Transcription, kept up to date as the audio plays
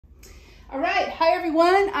All right, hi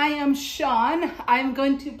everyone, I am Shawn. I'm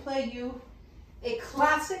going to play you a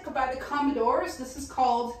classic by the Commodores. This is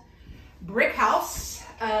called Brick House.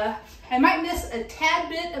 I might miss a tad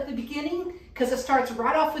bit of the beginning because it starts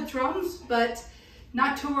right off with drums, but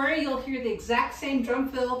not to worry, you'll hear the exact same drum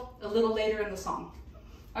fill a little later in the song.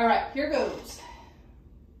 All right, here goes.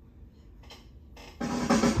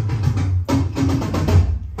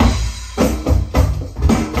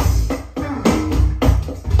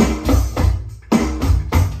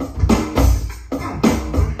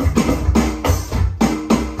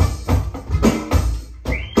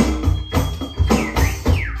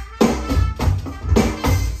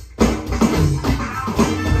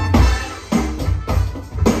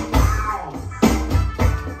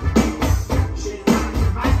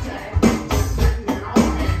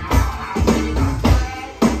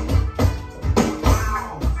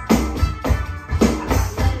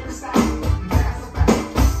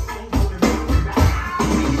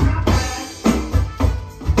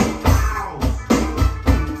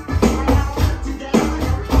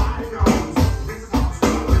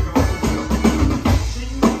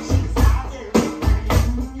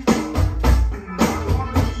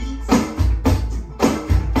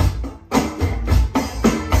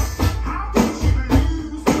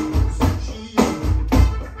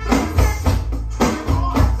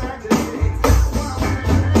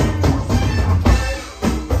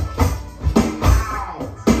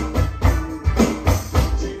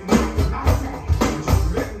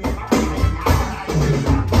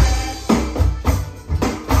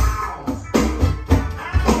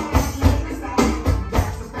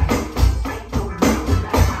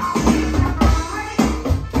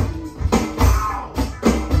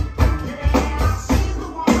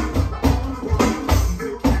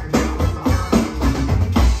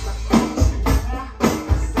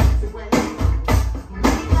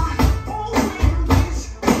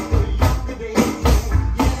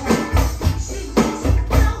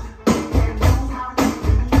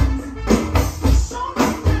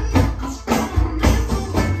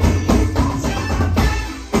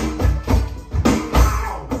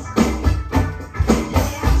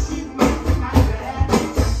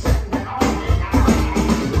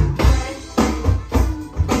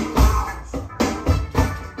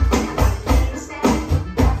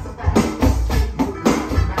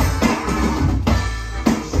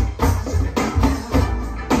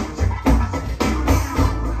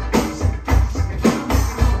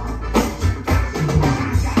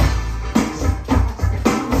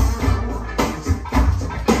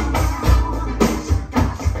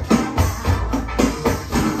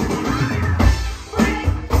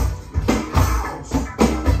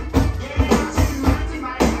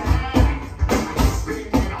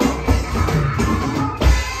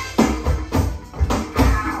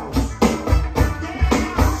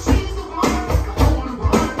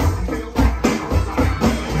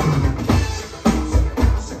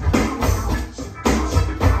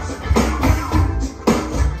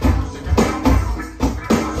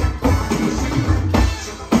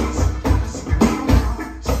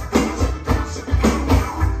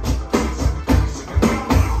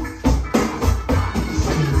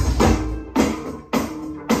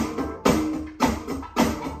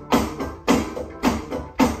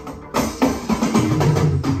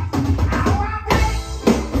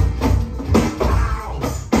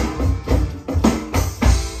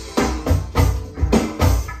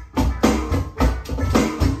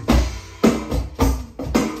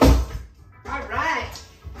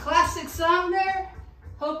 Song there.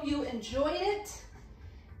 Hope you enjoy it.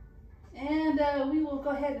 And we will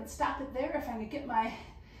go ahead and stop it there if I can get my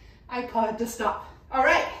iPod to stop. All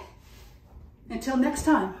right. Until next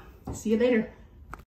time. See you later.